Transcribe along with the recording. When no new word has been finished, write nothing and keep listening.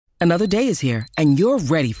Another day is here, and you're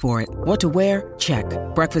ready for it. What to wear? Check.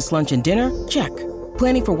 Breakfast, lunch, and dinner? Check.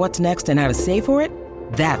 Planning for what's next and how to save for it?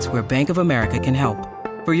 That's where Bank of America can help.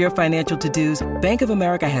 For your financial to-dos, Bank of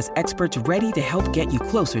America has experts ready to help get you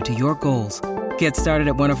closer to your goals. Get started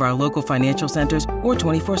at one of our local financial centers or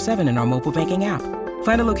 24/7 in our mobile banking app.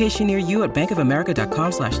 Find a location near you at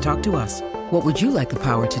bankofamerica.com/talktous. What would you like the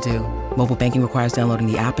power to do? Mobile banking requires downloading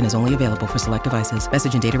the app and is only available for select devices.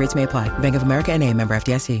 Message and data rates may apply. Bank of America N.A., member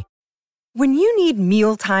FDIC. When you need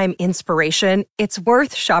mealtime inspiration, it's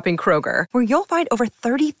worth shopping Kroger, where you'll find over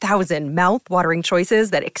 30,000 mouth-watering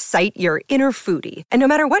choices that excite your inner foodie. And no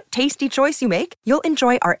matter what tasty choice you make, you'll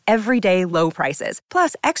enjoy our everyday low prices,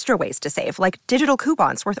 plus extra ways to save, like digital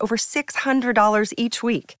coupons worth over $600 each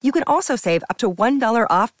week. You can also save up to $1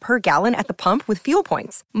 off per gallon at the pump with fuel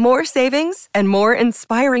points. More savings and more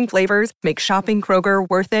inspiring flavors make shopping Kroger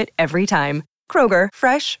worth it every time. Kroger,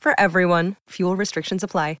 fresh for everyone. Fuel restrictions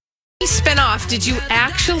apply. Spinoff did you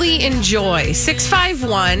actually enjoy?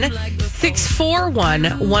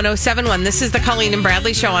 651-641-1071. This is the Colleen and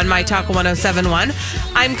Bradley Show on My Talk 1071.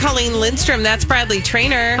 I'm Colleen Lindstrom. That's Bradley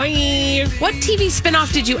Trainer. Hi. What TV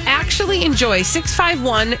spinoff did you actually enjoy?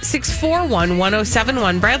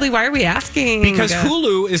 651-641-1071. Bradley, why are we asking? Because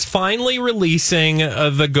Hulu is finally releasing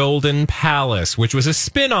The Golden Palace, which was a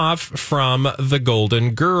spinoff from The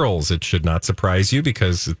Golden Girls. It should not surprise you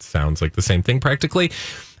because it sounds like the same thing practically.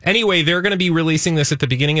 Anyway, they're going to be releasing this at the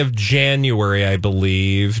beginning of January, I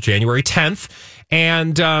believe, January 10th.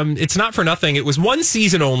 And it's not for nothing. It was one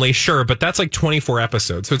season only, sure, but that's like 24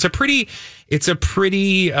 episodes. So it's a pretty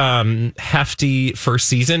hefty first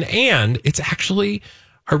season, and it's actually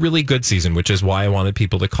a really good season, which is why I wanted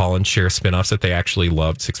people to call and share spinoffs that they actually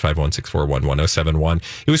loved. 651-641-1071.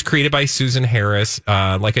 It was created by Susan Harris.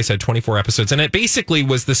 Like I said, 24 episodes. And it basically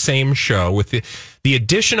was the same show with the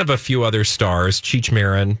addition of a few other stars. Cheech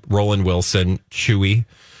Marin, Roland Wilson, Chewy,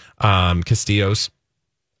 Castillos.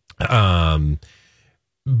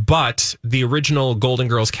 But the original Golden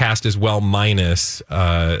Girls cast as well, minus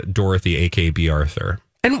Dorothy, a.k.a. B. Arthur.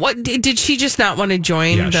 And what did she just not want to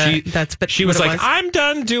join? She was like, I'm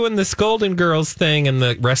done doing this Golden Girls thing, and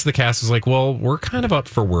the rest of the cast was like, well, we're kind of up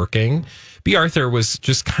for working. B. Arthur was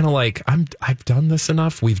just kind of like, I've done this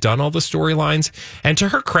enough. We've done all the storylines. And to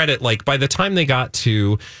her credit, like by the time they got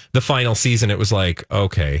to the final season, it was like,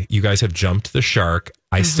 okay, you guys have jumped the shark.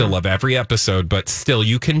 I still love every episode, but still,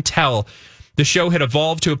 you can tell the show had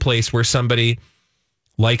evolved to a place where somebody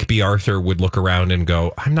like B. Arthur would look around and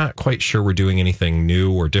go, I'm not quite sure we're doing anything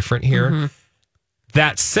new or different here.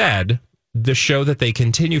 That said, the show that they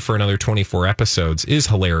continue for another 24 episodes is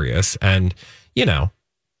hilarious. And, you know,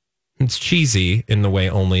 it's cheesy in the way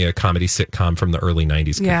only a comedy sitcom from the early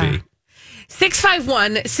 90s could be.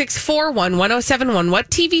 651-641-1071.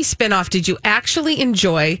 What TV spinoff did you actually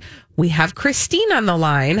enjoy? We have Christine on the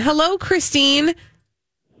line. Hello, Christine.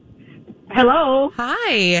 Hello.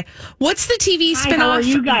 Hi. What's the TV spinoff? How are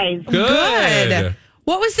you guys? Good.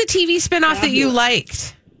 What was the TV spinoff that you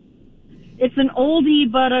liked? It's an oldie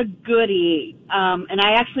but a goodie, and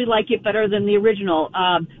I actually like it better than the original.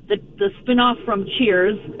 The spinoff from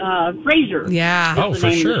Cheers, Frasier. Yeah. Oh, for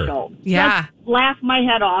sure. Yeah. Just laugh my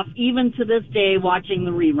head off, even to this day, watching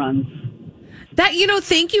the reruns. That,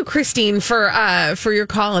 thank you, Christine, for your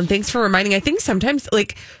call, and thanks for reminding. I think sometimes,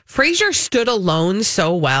 like, Frasier stood alone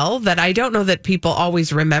so well that I don't know that people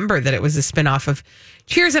always remember that it was a spinoff of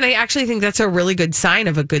Cheers, and I actually think that's a really good sign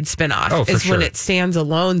of a good spinoff, when it stands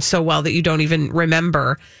alone so well that you don't even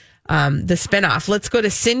remember the spinoff. Let's go to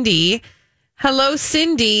Cindy. Hello,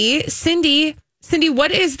 Cindy. Cindy,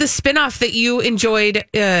 what is the spinoff that you enjoyed,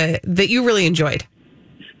 that you really enjoyed?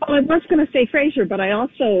 Well, I was going to say Frasier, but I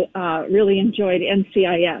also really enjoyed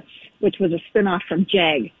NCIS, which was a spinoff from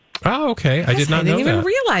JAG. Oh, okay. I did not know that. I didn't even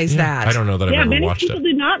realize that. I don't know that I've ever watched it. Many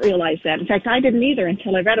people did not realize that. In fact, I didn't either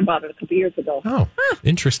until I read about it a couple years ago. Oh,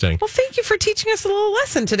 interesting. Well, thank you for teaching us a little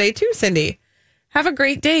lesson today, too, Cindy. Have a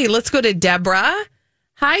great day. Let's go to Deborah.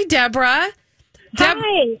 Hi, Deborah.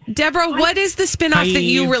 Hi. Deborah, what is the spinoff that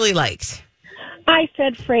you really liked? I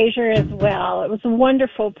said Frasier as well. It was a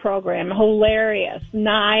wonderful program, hilarious.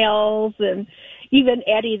 Niles and even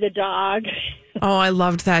Eddie the dog. Oh, I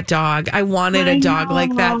loved that dog. I wanted a dog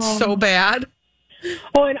like that so bad.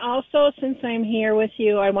 Oh, and also, since I'm here with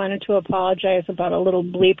you, I wanted to apologize about a little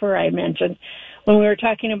bleeper I mentioned when we were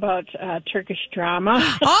talking about Turkish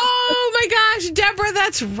drama. Oh, my gosh, Deborah,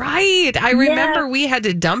 that's right. I remember we had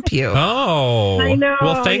to dump you. Oh. I know.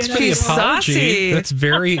 Well, thanks for the apology. Saucy. That's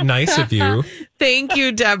very nice of you. Thank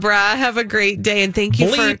you, Deborah. Have a great day, and thank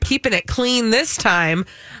you for keeping it clean this time.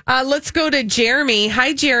 Let's go to Jeremy.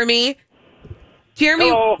 Hi, Jeremy.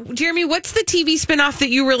 Jeremy, what's the TV spinoff that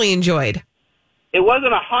you really enjoyed? It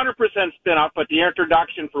wasn't 100% spinoff, but the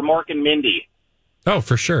introduction for Mork and Mindy. Oh,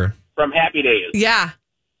 for sure. From Happy Days. Yeah.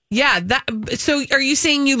 So are you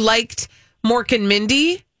saying you liked Mork and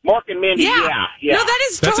Mindy? Mork and Mindy, yeah. No, that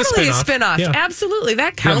is totally a spinoff. Yeah. Absolutely.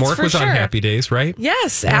 That counts Mork for was sure. on Happy Days, right?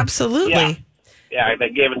 Yes, absolutely. Yeah, they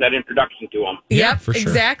gave it that introduction to him. Yep, for sure.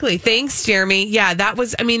 exactly. Thanks, Jeremy. Yeah, that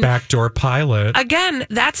was, Backdoor pilot. Again,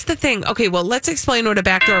 that's the thing. Okay, well, let's explain what a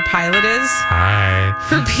backdoor pilot is. Hi.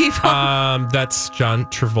 For people. That's John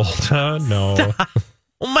Travolta. No. Stop.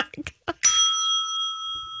 Oh my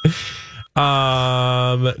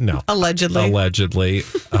God. No. Allegedly.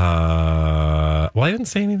 Well, I didn't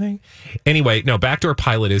say anything. Anyway, no, Backdoor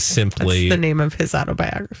Pilot is simply... That's the name of his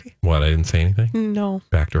autobiography. What, I didn't say anything? No.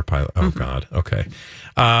 Backdoor Pilot. Oh, God. Okay.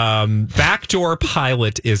 Backdoor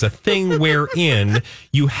Pilot is a thing wherein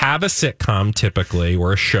you have a sitcom typically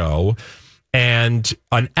or a show, and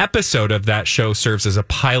an episode of that show serves as a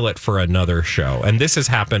pilot for another show. And this has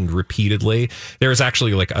happened repeatedly. There's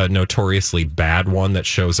actually like a notoriously bad one that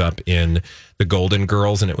shows up in The Golden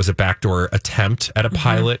Girls, and it was a backdoor attempt at a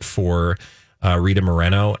pilot for Rita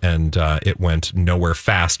Moreno, and it went nowhere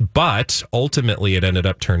fast. But ultimately, it ended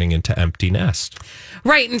up turning into Empty Nest.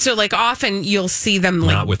 Right. And so, like, often you'll see them,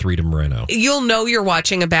 like... Not with Rita Moreno. You'll know you're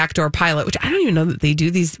watching a backdoor pilot, which I don't even know that they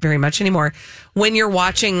do these very much anymore. When you're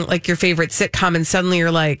watching, like, your favorite sitcom and suddenly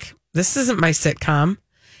you're like, this isn't my sitcom.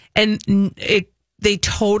 And they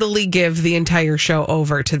totally give the entire show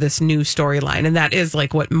over to this new storyline. And that is,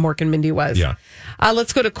 like, what Mork and Mindy was. Yeah.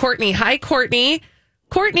 Let's go to Courtney. Hi, Courtney.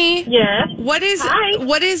 Courtney. Yes. What is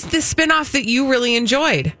the spinoff that you really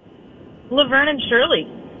enjoyed? Laverne and Shirley.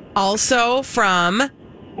 Also from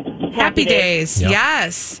Happy Days. Yep.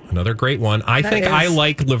 Yes. Another great one. I think is. I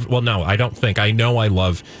like... Well, no, I don't think. I know I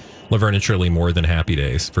love Laverne and Shirley more than Happy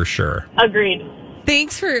Days, for sure. Agreed.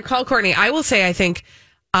 Thanks for your call, Courtney. I will say I think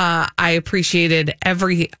I appreciated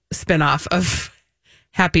every spinoff of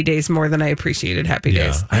Happy Days more than I appreciated Happy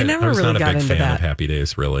Days. I never was really not a got big into fan that. of Happy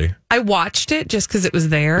Days, really. I watched it just because it was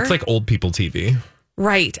there. It's like old people TV.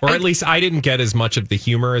 Right. Or at least I didn't get as much of the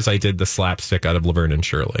humor as I did the slapstick out of Laverne and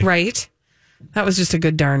Shirley. Right. That was just a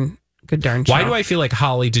good darn show. Why do I feel like,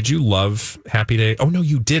 Holly, did you love Happy Days? Oh, no,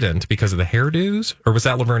 you didn't because of the hairdos? Or was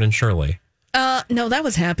that Laverne and Shirley? No, that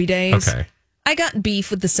was Happy Days. Okay. I got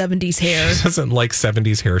beef with the 70s hair. She doesn't like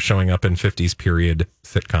 70s hair showing up in 50s period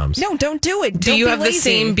sitcoms. No, don't do it. Do you have the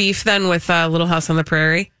same beef then with Little House on the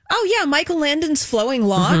Prairie? Oh, yeah, Michael Landon's flowing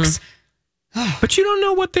locks. But you don't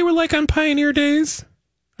know what they were like on Pioneer Days?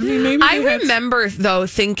 I mean, maybe I remember, though,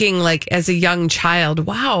 thinking, like, as a young child,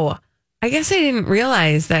 wow, I guess I didn't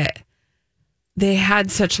realize that they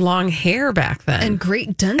had such long hair back then. And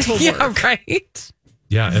great dental work. Yeah, right?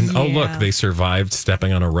 Yeah, and oh, look, they survived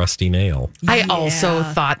stepping on a rusty nail. I also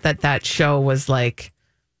thought that show was, like,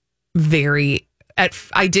 I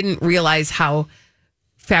didn't realize how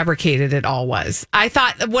fabricated it all was. I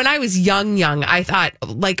thought, when I was young, I thought,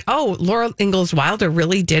 like, oh, Laura Ingalls Wilder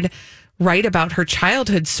really did write about her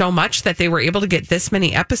childhood so much that they were able to get this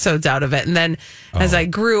many episodes out of it. And then as I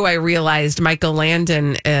grew, I realized Michael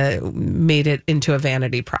Landon made it into a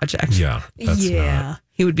vanity project. Yeah.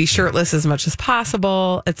 He would be shirtless as much as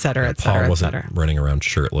possible, et cetera, et cetera, Paul et wasn't cetera. running around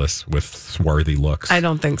shirtless with swarthy looks. I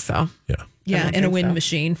don't think so. Yeah. Yeah, in a wind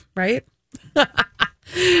machine. Right?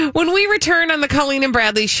 When we return on the Colleen and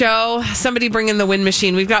Bradley show, somebody bring in the wind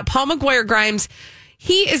machine. We've got Paul McGuire-Grimes.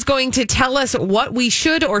 He is going to tell us what we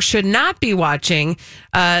should or should not be watching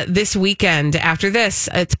this weekend. After this,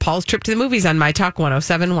 it's Paul's Trip to the Movies on My Talk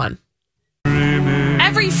 107.1.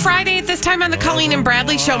 Every Friday at this time on the Colleen and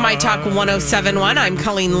Bradley show, My Talk 107.1. I'm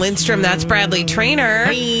Colleen Lindstrom. That's Bradley Traynor.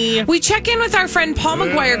 Hey. We check in with our friend Paul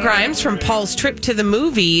McGuire-Grimes from Paul's Trip to the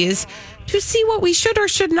Movies to see what we should or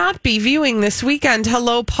should not be viewing this weekend.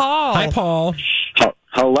 Hello, Paul. Hi, Paul.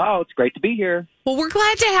 Hello. It's great to be here. Well, we're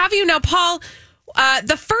glad to have you. Now, Paul,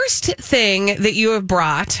 the first thing that you have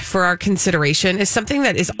brought for our consideration is something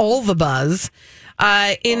that is all the buzz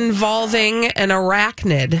involving an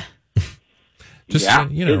arachnid. His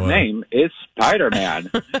name is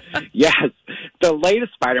Spider-Man. Yes, the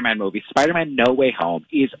latest Spider-Man movie, Spider-Man No Way Home,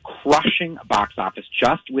 is crushing box office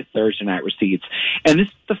just with Thursday night receipts. And this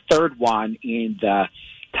is the third one in the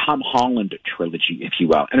Tom Holland trilogy, if you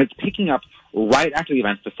will. And it's picking up right after the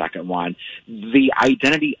events of the second one. The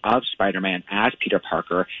identity of Spider-Man as Peter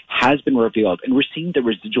Parker has been revealed, and we're seeing the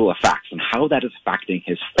residual effects and how that is affecting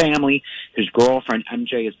his family, his girlfriend,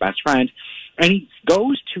 MJ, his best friend. And he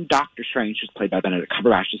goes to Doctor Strange, who's played by Benedict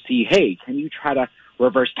Cumberbatch, to see, hey, can you try to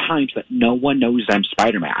reverse time so that no one knows I'm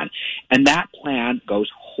Spider-Man? And that plan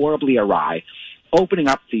goes horribly awry. opening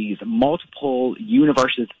up these multiple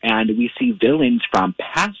universes, and we see villains from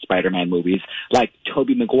past Spider-Man movies, like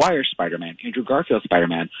Tobey Maguire's Spider-Man, Andrew Garfield's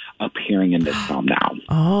Spider-Man, appearing in this film now.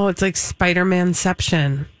 Oh, it's like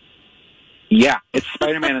Spider-Man-ception. Yeah, it's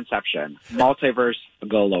Spider-Man Inception. Multiverse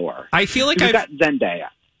galore. I feel like We've got Zendaya.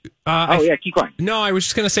 Keep going. No, I was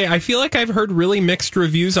just going to say, I feel like I've heard really mixed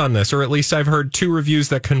reviews on this, or at least I've heard 2 reviews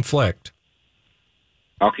that conflict.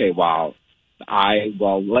 Okay, well, I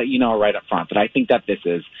will let you know right up front that I think that this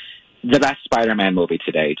is the best Spider-Man movie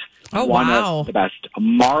to date. Oh, One wow. of the best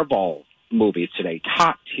Marvel movies to date.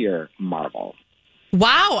 Top tier Marvel.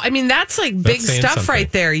 Wow. I mean, that's like big stuff something.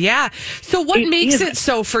 right there. Yeah. So what makes it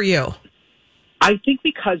so for you? I think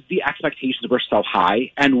because the expectations were so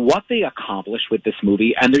high and what they accomplished with this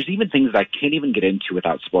movie, and there's even things that I can't even get into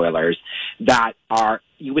without spoilers, that are,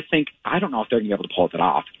 you would think, I don't know if they're going to be able to pull it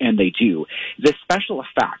off, and they do. The special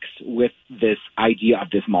effects with this idea of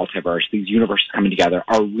this multiverse, these universes coming together,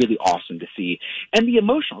 are really awesome to see. And the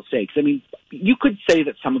emotional stakes, I mean, you could say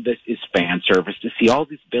that some of this is fan service to see all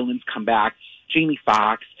these villains come back, Jamie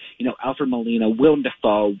Foxx, Alfred Molina, Willem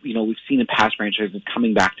Dafoe, we've seen in past franchises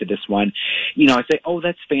coming back to this one. I say, oh,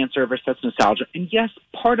 that's fan service, that's nostalgia. And yes,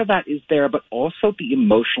 part of that is there, but also the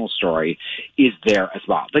emotional story is there as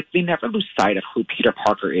well. Like, they never lose sight of who Peter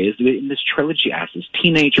Parker is in this trilogy as this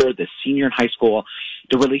teenager, this senior in high school,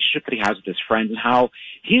 the relationship that he has with his friends, and how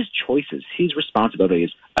his choices, his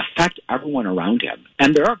responsibilities affect everyone around him.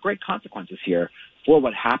 And there are great consequences here for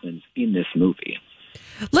what happens in this movie.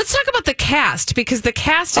 Let's talk about the cast, because the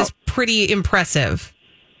cast is pretty impressive.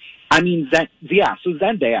 I mean, so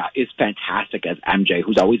Zendaya is fantastic as MJ,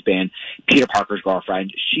 who's always been Peter Parker's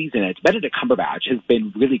girlfriend. She's in it. Benedict Cumberbatch has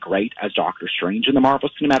been really great as Doctor Strange in the Marvel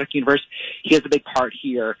Cinematic Universe. He has a big part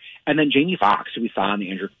here. And then Jamie Foxx, who we saw in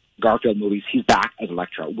the Andrew Garfield movies, he's back as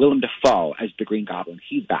Electro. Willem Dafoe as the Green Goblin,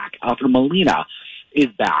 he's back. Alfred Molina is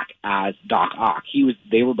back as Doc Ock.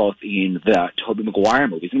 They were both in the Tobey Maguire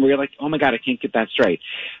movies, and we were like, oh my God, I can't get that straight.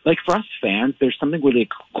 Like, for us fans, there's something really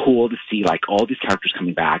cool to see, like, all these characters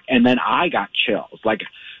coming back, and then I got chills. Like,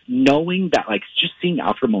 knowing that, like, just seeing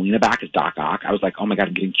Alfred Molina back as Doc Ock, I was like, oh my God,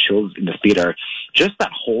 I'm getting chills in the theater. Just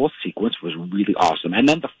that whole sequence was really awesome. And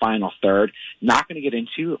then the final third, not going to get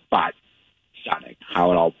into, but stunning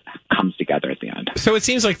how it all comes together at the end. So it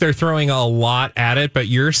seems like they're throwing a lot at it, but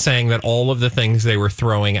you're saying that all of the things they were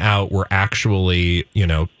throwing out were actually,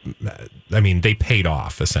 they paid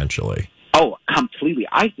off, essentially. Oh, completely.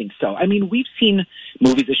 I think so. I mean, we've seen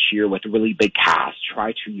movies this year with a really big cast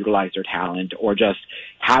try to utilize their talent or just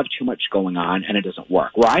have too much going on and it doesn't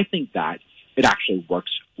work. Where I think that it actually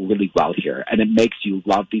works really well here, and it makes you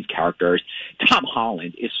love these characters. Tom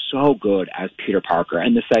Holland is so good as Peter Parker,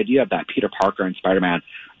 and this idea of that Peter Parker and Spider-Man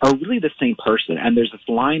are really the same person. And there's this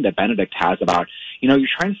line that Benedict has about, you're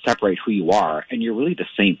trying to separate who you are, and you're really the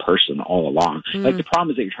same person all along. Like, the problem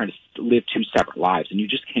is that you're trying to live 2 separate lives, and you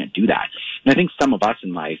just can't do that. And I think some of us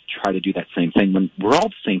in life try to do that same thing when we're all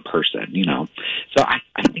the same person, So I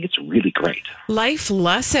think it's really great. Life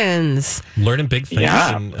lessons. Learning big things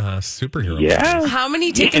in superhero movies. How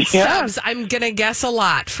many ticket stubs? I'm going to guess a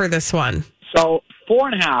lot for this one. So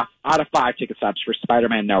 4.5 out of 5 ticket stubs for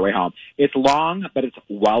Spider-Man No Way Home. It's long, but it's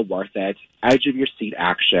well worth it. Edge of your seat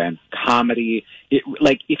action, comedy.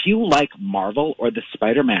 If you like Marvel or the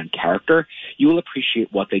Spider-Man character, you will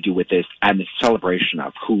appreciate what they do with this and the celebration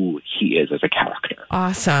of who he is as a character.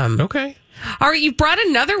 Awesome. Okay. All right, you brought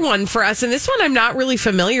another one for us, and this one I'm not really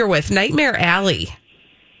familiar with, Nightmare Alley.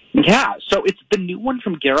 Yeah, so it's the new one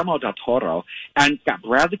from Guillermo del Toro, and it's got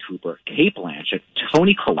Bradley Cooper, Cate Blanchett,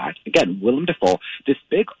 Toni Collette, again, Willem Dafoe, this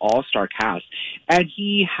big all-star cast. And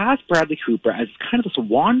he has Bradley Cooper as kind of this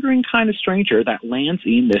wandering kind of stranger that lands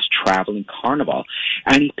in this traveling carnival.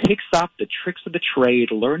 And he picks up the tricks of the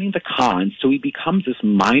trade, learning the cons, so he becomes this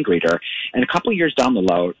mind reader. And a couple of years down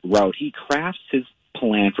the road, he crafts his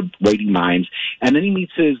plan for raiding minds, and then he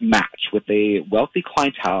meets his match with a wealthy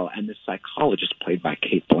clientele and this psychologist played by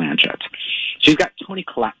Cate Blanchett. So you've got Toni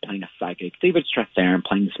Collette playing a psychic, David Strathairn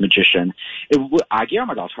playing this magician.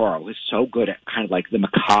 Guillermo del Toro is so good at kind of like the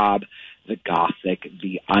macabre, the gothic,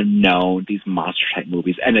 the unknown, these monster-type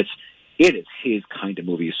movies, and it is his kind of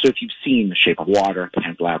movie. So if you've seen The Shape of Water,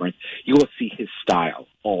 Pan's Labyrinth, you will see his style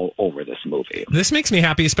all over this movie. This makes me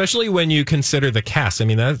happy, especially when you consider the cast. I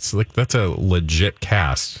mean, that's a legit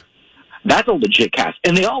cast. That's a legit cast.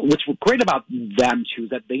 And what's great about them, too, is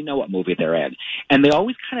that they know what movie they're in. And they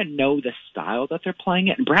always kind of know the style that they're playing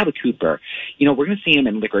it. And Bradley Cooper, we're going to see him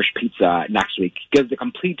in Licorice Pizza next week. He gives a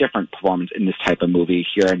complete different performance in this type of movie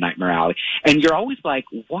here in Nightmare Alley. And you're always like,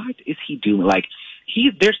 what is he doing? Like,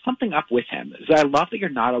 there's something up with him. So I love that you're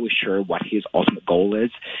not always sure what his ultimate goal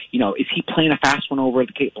is. Is he playing a fast one over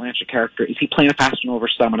the Cate Blanchett character? Is he playing a fast one over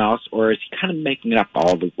someone else? Or is he kind of making it up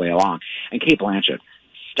all the way along? And Cate Blanchett,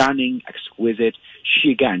 stunning, exquisite.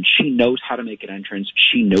 She knows how to make an entrance.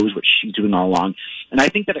 She knows what she's doing all along. And I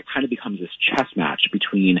think that it kind of becomes this chess match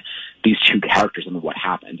between these two characters and what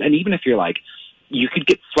happens. And even if you're like, you could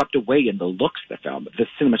get swept away in the looks of the film, the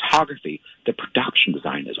cinematography, the production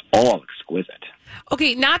design is all exquisite.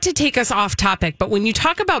 Okay, not to take us off topic, but when you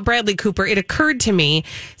talk about Bradley Cooper, it occurred to me,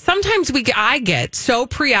 sometimes I get so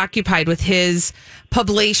preoccupied with his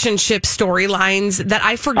publicationship storylines that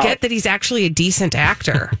I forget that he's actually a decent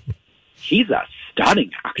actor. He's a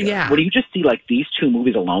stunning actor. Yeah. When you just see like these two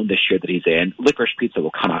movies alone this year that he's in, Licorice Pizza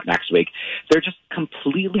will come out next week. They're just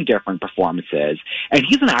completely different performances. And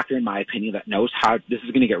he's an actor, in my opinion, that knows how, this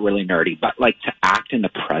is going to get really nerdy, but like to act in the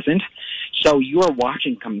present. So you are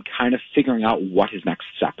watching him kind of figuring out what his next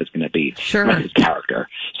step is going to be. Sure. With his character.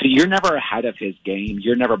 So you're never ahead of his game.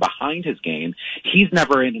 You're never behind his game. He's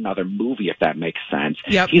never in another movie, if that makes sense.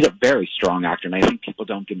 Yep. He's a very strong actor, and I think people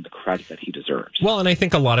don't give him the credit that he deserves. Well, and I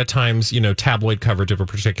think a lot of times, tabloid coverage of a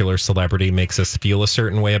particular celebrity makes us feel a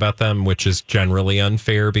certain way about them, which is generally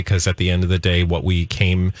unfair because at the end of the day,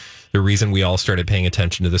 the reason we all started paying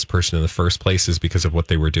attention to this person in the first place is because of what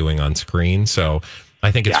they were doing on screen. So I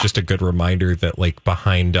think it's just a good reminder that like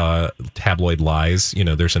behind tabloid lies,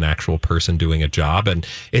 there's an actual person doing a job. And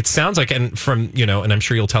it sounds like, and from, and I'm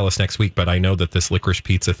sure you'll tell us next week, but I know that this Licorice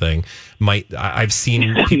Pizza thing I've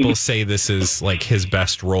seen people say this is like his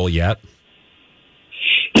best role yet.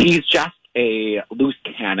 He's just a loose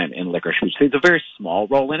cannon in Licorice Pizza. He's a very small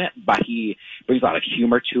role in it, but he brings a lot of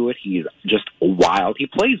humor to it. He's just wild. He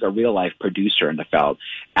plays a real life producer in the film,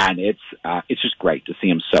 and it's just great to see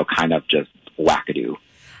him so kind of just wackadoo.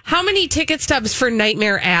 How many ticket stubs for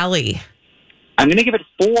Nightmare Alley? I'm going to give it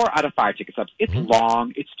 4 out of 5 ticket stubs. It's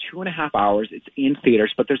long. It's 2.5 hours. It's in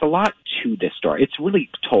theaters, but there's a lot to this story. It's really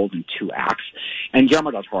told in 2 acts, and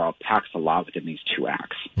Guillermo del Toro packs a lot within these 2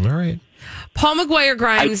 acts. All right. Paul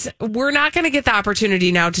McGuire-Grimes, we're not going to get the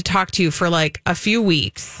opportunity now to talk to you for like a few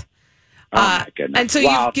weeks. Oh, my goodness. And so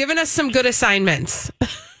you've given us some good assignments.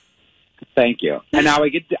 Thank you. And now I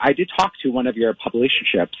did talk to one of your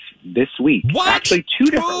publicationships this week. What? Actually, 2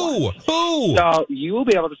 different ones. Who? So you will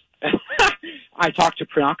be able to... I talked to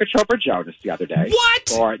Priyanka Chopra Jonas the other day. What?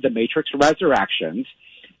 For The Matrix Resurrections.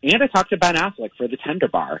 And I talked to Ben Affleck for The Tender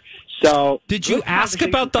Bar. So did you ask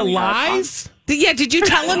about the lies? Yeah, did you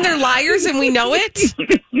tell them they're liars and we know it?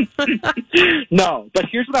 No, but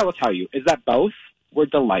here's what I will tell you, is that both were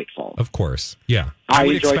delightful. Of course, yeah. I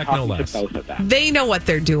would enjoyed expect talking no less. to both of them. They know what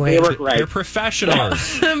they're doing. They were great. They're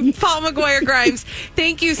professionals. Paul McGuire-Grimes,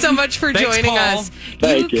 thank you so much for joining Paul. us.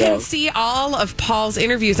 Thank you. Can see all of Paul's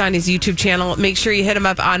interviews on his YouTube channel. Make sure you hit him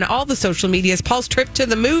up on all the social medias. Paul's trip to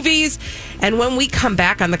the movies. And when we come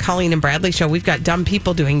back on the Colleen and Bradley Show, we've got dumb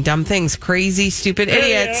people doing dumb things. Crazy, stupid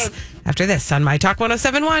idiots. After this on My Talk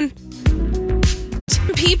 1071.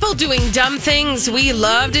 People doing dumb things. We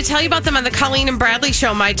love to tell you about them on the Colleen and Bradley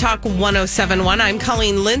Show, My Talk 1071. I'm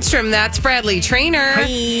Colleen Lindstrom. That's Bradley Trainer.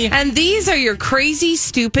 Hi. And these are your crazy,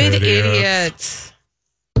 stupid idiots.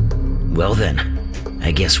 Well, then,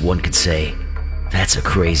 I guess one could say that's a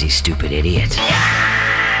crazy, stupid idiot.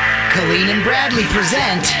 Colleen and Bradley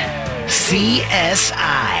present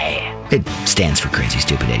CSI. It stands for Crazy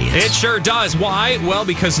Stupid Idiots. It sure does. Why? Well,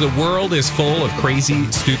 because the world is full of crazy,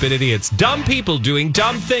 stupid idiots. Dumb people doing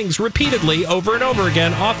dumb things repeatedly over and over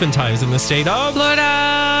again, oftentimes in the state of Florida.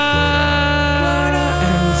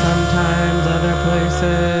 And sometimes other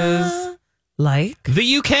places like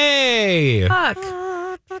the UK. Fuck.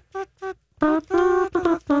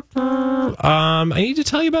 I need to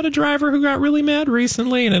tell you about a driver who got really mad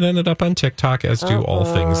recently, and it ended up on TikTok, as do all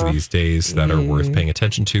things these days that are worth paying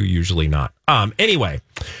attention to. Usually not. Anyway,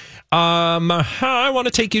 I want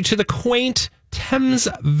to take you to the quaint Thames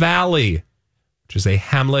Valley, which is a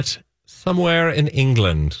hamlet somewhere in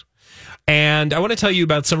England. And I want to tell you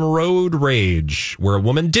about some road rage, where a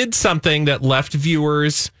woman did something that left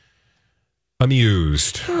viewers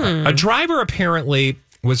amused. A driver apparently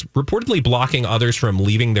was reportedly blocking others from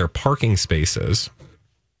leaving their parking spaces.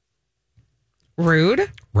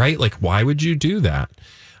 Rude. Right? Like, why would you do that?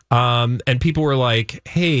 And people were like,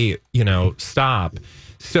 hey, stop.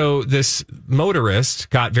 So this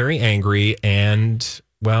motorist got very angry and,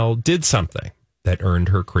 well, did something that earned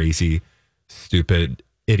her crazy, stupid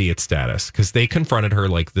idiot status. Because they confronted her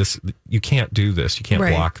like, this, you can't do this. You can't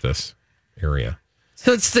block this area.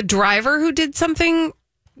 So it's the driver who did something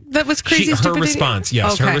that was crazy, stupid? Her response,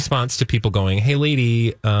 yes. Okay. Her response to people going, hey,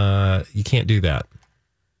 lady, you can't do that.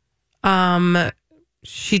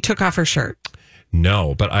 she took off her shirt.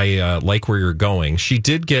 No, but I like where you're going. She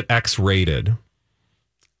did get X-rated.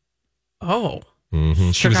 Oh.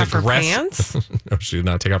 Mm-hmm. She was aggressive. No, she did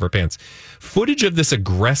not take off her pants. Footage of this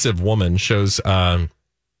aggressive woman shows, they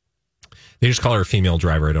just call her a female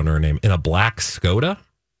driver. I don't know her name. In a black Skoda.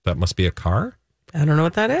 That must be a car. I don't know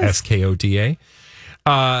what that is. Skoda.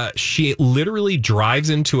 She literally drives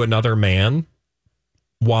into another man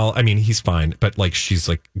while, I mean, he's fine, but like she's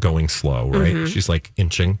like going slow, right? Mm-hmm. She's like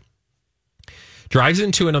inching. Drives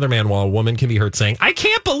into another man while a woman can be heard saying, "I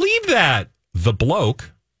can't believe that." The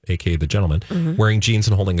bloke, aka the gentleman, wearing jeans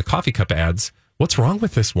and holding a coffee cup, adds, "What's wrong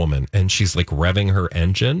with this woman?" And she's like revving her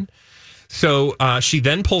engine. So she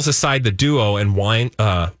then pulls aside the duo and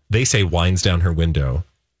they say winds down her window.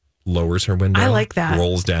 Lowers her window. I like that.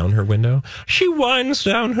 Rolls down her window. She winds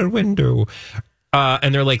down her window.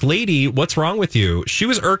 And they're like, "Lady, what's wrong with you?" She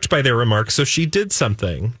was irked by their remarks, so she did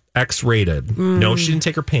something. X-rated. No, she didn't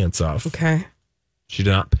take her pants off. Okay. She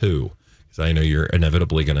did not poo. Because I know you're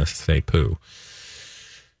inevitably going to say poo.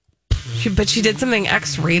 But she did something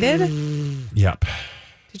X-rated? Yep.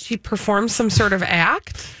 Did she perform some sort of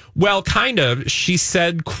act? Well, kind of. She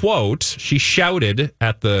said, quote, she shouted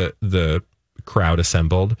at the crowd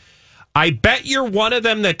assembled, "I bet you're one of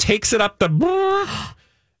them that takes it up the..."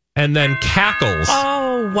 and then cackles.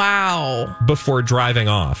 Oh, wow. Before driving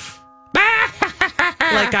off.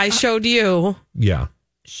 Like I showed you. Yeah.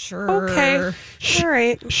 Sure. Okay. All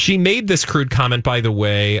right. She made this crude comment, by the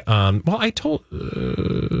way. Well, I told...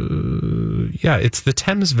 yeah, it's the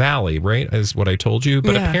Thames Valley, right? Is what I told you.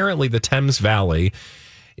 But apparently the Thames Valley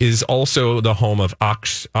is also the home of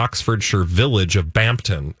Oxfordshire village of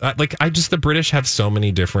Bampton. The British have so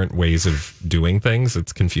many different ways of doing things.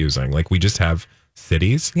 It's confusing. Like, we just have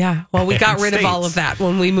cities. Yeah. Well, we got rid of all of that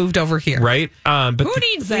when we moved over here. Right. But who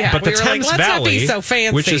needs that? But the Thames Let's Valley, not be so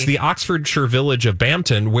fancy. which is the Oxfordshire village of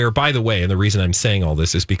Bampton, where, by the way, and the reason I'm saying all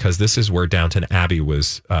this is because this is where Downton Abbey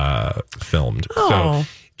was filmed. Oh. So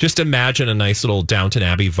just imagine a nice little Downton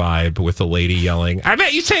Abbey vibe with a lady yelling, "I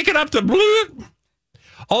bet you take it up the blue."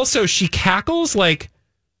 Also, she cackles like,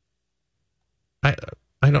 I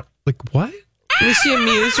don't, like, what? Was she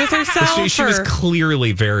amused with herself? She was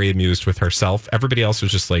clearly very amused with herself. Everybody else was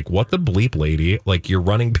just like, "What the bleep, lady? Like, you're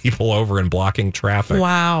running people over and blocking traffic."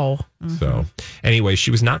 Wow. So anyway, she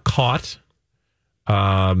was not caught.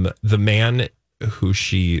 The man who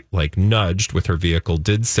she like nudged with her vehicle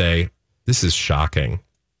did say, "This is shocking."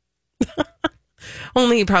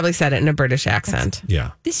 Only he probably said it in a British accent.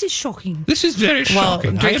 Yeah. This is shocking. This is very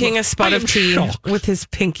shocking. Well, drinking a spot of tea with his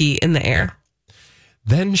pinky in the air.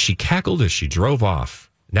 Then she cackled as she drove off.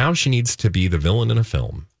 Now she needs to be the villain in a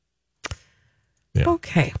film. Yeah.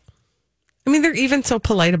 Okay. I mean, they're even so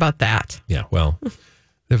polite about that. Yeah, well,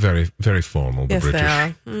 they're very, very formal, the British.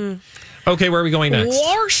 They are. Okay, where are we going next?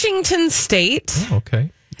 Washington State. Oh,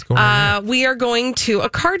 okay. What's going on? We are going to a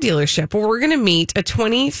car dealership where we're going to meet a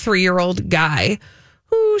 23-year-old guy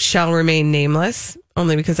who shall remain nameless,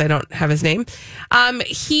 only because I don't have his name.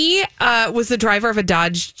 He was the driver of a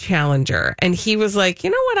Dodge Challenger, and he was like, "You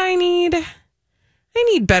know what I need? I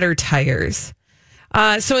need better tires."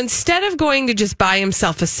 So instead of going to just buy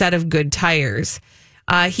himself a set of good tires,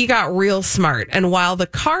 he got real smart. And while the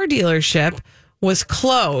car dealership was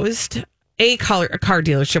closed, a car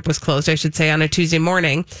dealership was closed, I should say, on a Tuesday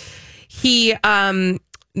morning, he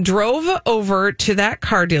drove over to that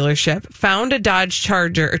car dealership, found a Dodge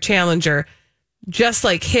Challenger just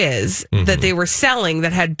like his that they were selling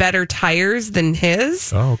that had better tires than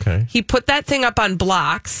his. Oh, okay. He put that thing up on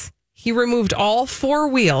blocks. He removed all four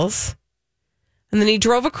wheels, and then he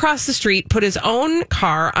drove across the street, put his own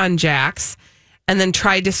car on jacks, and then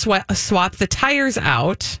tried to swap the tires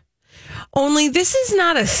out. Only this is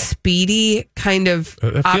not a speedy kind of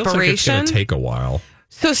it feels operation. Like it's going to take a while.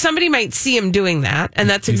 So somebody might see him doing that, and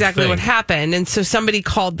that's exactly what happened. And so somebody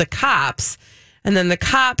called the cops, and then the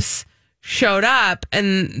cops showed up,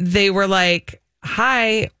 and they were like,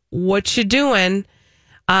 "Hi, what you doing?"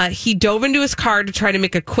 He dove into his car to try to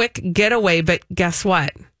make a quick getaway, but guess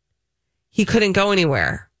what? He couldn't go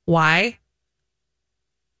anywhere. Why?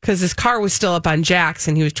 Because his car was still up on jacks,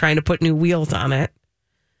 and he was trying to put new wheels on it.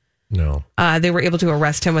 No. They were able to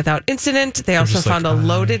arrest him without incident. They also found a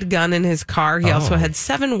loaded gun in his car. He also had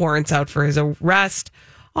 7 warrants out for his arrest,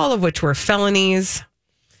 all of which were felonies.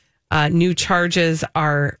 New charges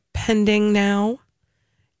are pending now.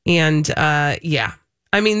 And yeah,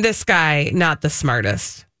 I mean, this guy, not the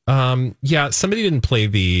smartest. Yeah, somebody didn't play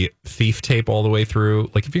the thief tape all the way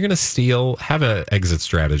through. Like, if you're going to steal, have an exit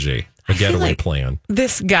strategy. A getaway plan.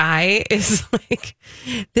 This guy is like,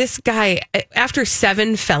 after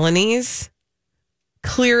 7 felonies,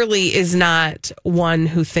 clearly is not one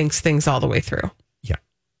who thinks things all the way through. Yeah.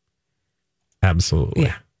 Absolutely.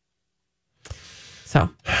 Yeah. So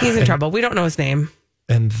he's in trouble. We don't know his name.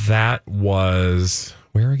 And that was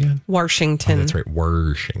where again? Washington. Oh, that's right.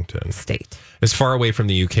 Washington State. As far away from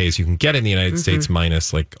the UK as you can get in the United States,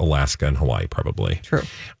 minus like Alaska and Hawaii, probably. True.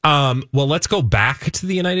 Well, let's go back to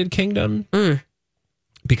the United Kingdom.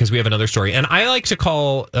 Because we have another story. And I like to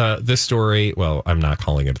call this story, well, I'm not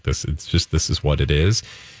calling it this. It's just this is what it is.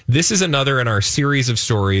 This is another in our series of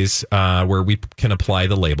stories where we can apply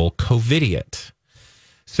the label COVIDiot.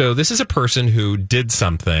 So this is a person who did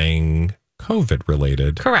something COVID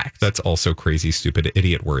related. Correct. That's also crazy, stupid,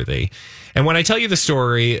 idiot worthy. And when I tell you the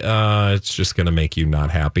story, it's just going to make you not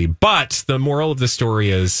happy. But the moral of the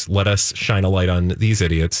story is let us shine a light on these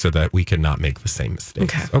idiots so that we can not make the same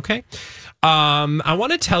mistakes. Okay. I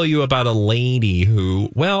want to tell you about a lady who,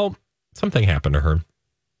 well, something happened to her.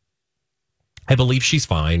 I believe she's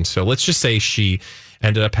fine. So let's just say she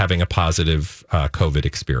ended up having a positive COVID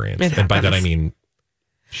experience. And by that, I mean,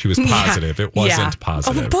 she was positive. It wasn't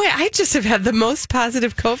positive. Oh, boy, I just have had the most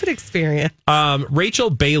positive COVID experience. Rachel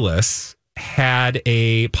Bayless had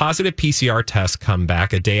a positive PCR test come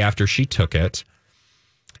back a day after she took it.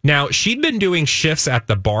 Now, she'd been doing shifts at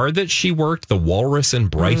the bar that she worked, the Walrus in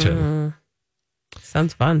Brighton.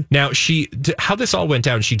 Sounds fun. Now, how this all went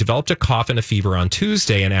down, she developed a cough and a fever on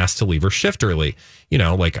Tuesday and asked to leave her shift early. You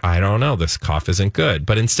know, like, I don't know, this cough isn't good.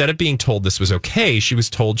 But instead of being told this was okay, she was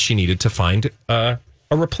told she needed to find a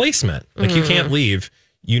replacement. Like, you can't leave.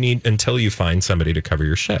 You need until you find somebody to cover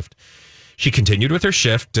your shift. She continued with her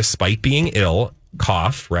shift despite being ill.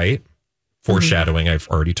 Cough, right? Foreshadowing. I've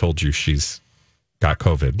already told you she's got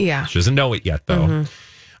COVID. Yeah. She doesn't know it yet, though.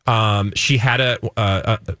 She had a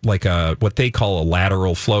what they call a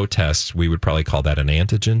lateral flow test. We would probably call that an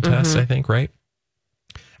antigen test, I think, right?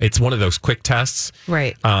 It's one of those quick tests.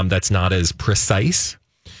 Right. That's not as precise.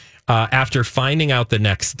 After finding out the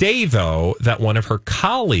next day, though, that one of her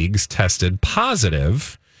colleagues tested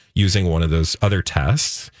positive using one of those other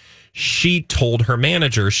tests, she told her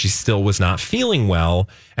manager she still was not feeling well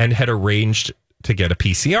and had arranged to get a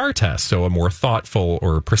PCR test, so a more thoughtful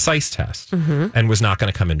or precise test, and was not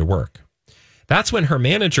going to come into work. That's when her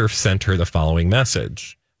manager sent her the following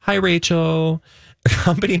message. Hi, Rachel. The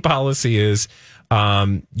company policy is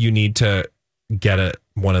you need to get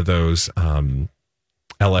one of those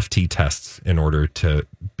LFT tests in order to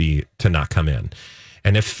not come in.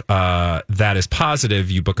 And if that is positive,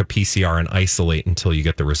 you book a PCR and isolate until you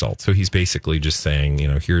get the results. So he's basically just saying, you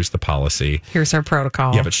know, here's the policy. Here's our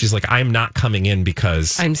protocol. Yeah, but she's like, I'm not coming in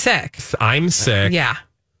because I'm sick. I'm sick. Yeah.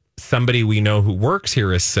 Somebody we know who works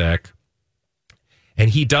here is sick. And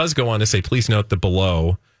he does go on to say, please note that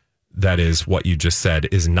below, that is what you just said,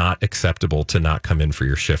 is not acceptable to not come in for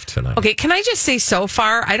your shift tonight. Okay, can I just say so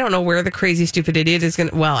far, I don't know where the crazy, stupid idiot is going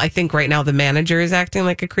to... Well, I think right now the manager is acting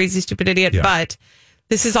like a crazy, stupid idiot, but...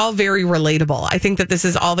 This is all very relatable. I think that this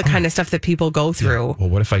is all the kind of stuff that people go through. Yeah. Well,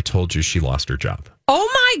 what if I told you she lost her job?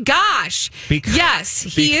 Oh my gosh. Yes,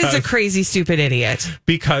 he is a crazy, stupid idiot.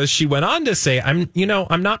 Because she went on to say, I'm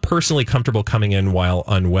not personally comfortable coming in while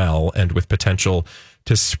unwell and with potential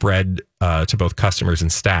to spread to both customers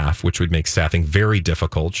and staff, which would make staffing very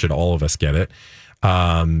difficult should all of us get it.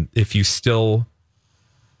 If you still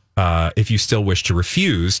wish to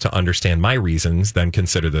refuse to understand my reasons, then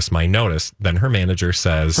consider this my notice. Then her manager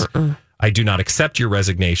says, I do not accept your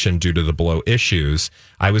resignation due to the below issues.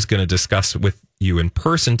 I was going to discuss with you in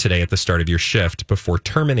person today at the start of your shift before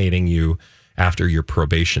terminating you after your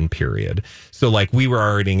probation period. So like we were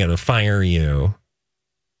already going to fire you.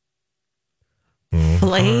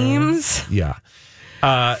 Flames? Yeah.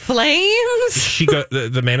 Flames?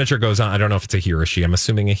 The manager goes on. I don't know if it's a he or a she. I'm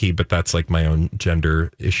assuming a he, but that's like my own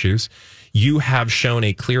gender issues. You have shown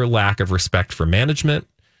a clear lack of respect for management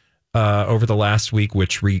over the last week,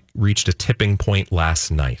 which reached a tipping point last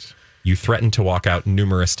night. You threatened to walk out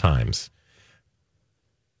numerous times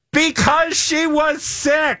because she was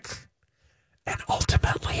sick and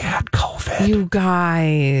ultimately had COVID. You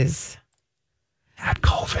guys. Had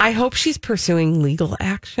COVID. I hope she's pursuing legal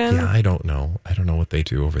action. Yeah, I don't know. I don't know what they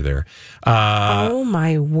do over there. Oh,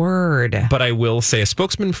 my word. But I will say a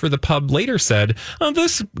spokesman for the pub later said,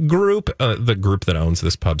 this group, the group that owns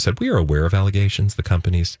this pub said, we are aware of allegations the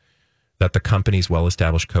company's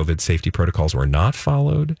well-established COVID safety protocols were not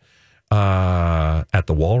followed at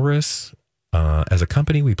the Walrus. As a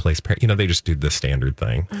company, we place, they just do the standard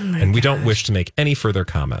thing. And we don't wish to make any further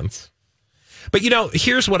comments. But,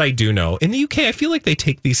 here's what I do know. In the UK, I feel like they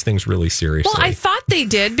take these things really seriously. Well, I thought they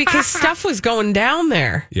did because stuff was going down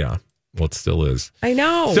there. Yeah. Well, it still is. I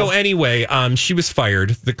know. So anyway, she was fired.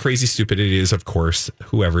 The crazy, stupid idiot is, of course,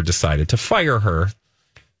 whoever decided to fire her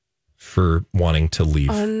for wanting to leave.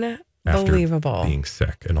 Unbelievable. After being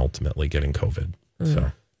sick and ultimately getting COVID.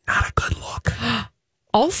 So not a good look.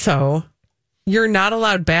 Also, you're not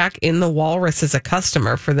allowed back in the Walrus as a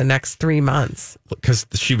customer for the next 3 months. Because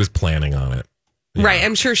she was planning on it. Right.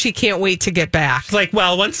 I'm sure she can't wait to get back. She's like,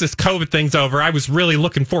 well, once this COVID thing's over, I was really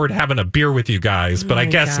looking forward to having a beer with you guys, but I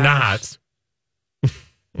guess not.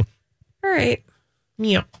 All right.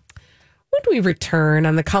 Yep. When we return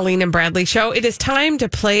on the Colleen and Bradley Show, it is time to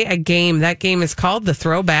play a game. That game is called The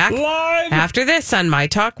Throwback. Live. After this on My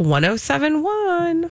Talk 1071.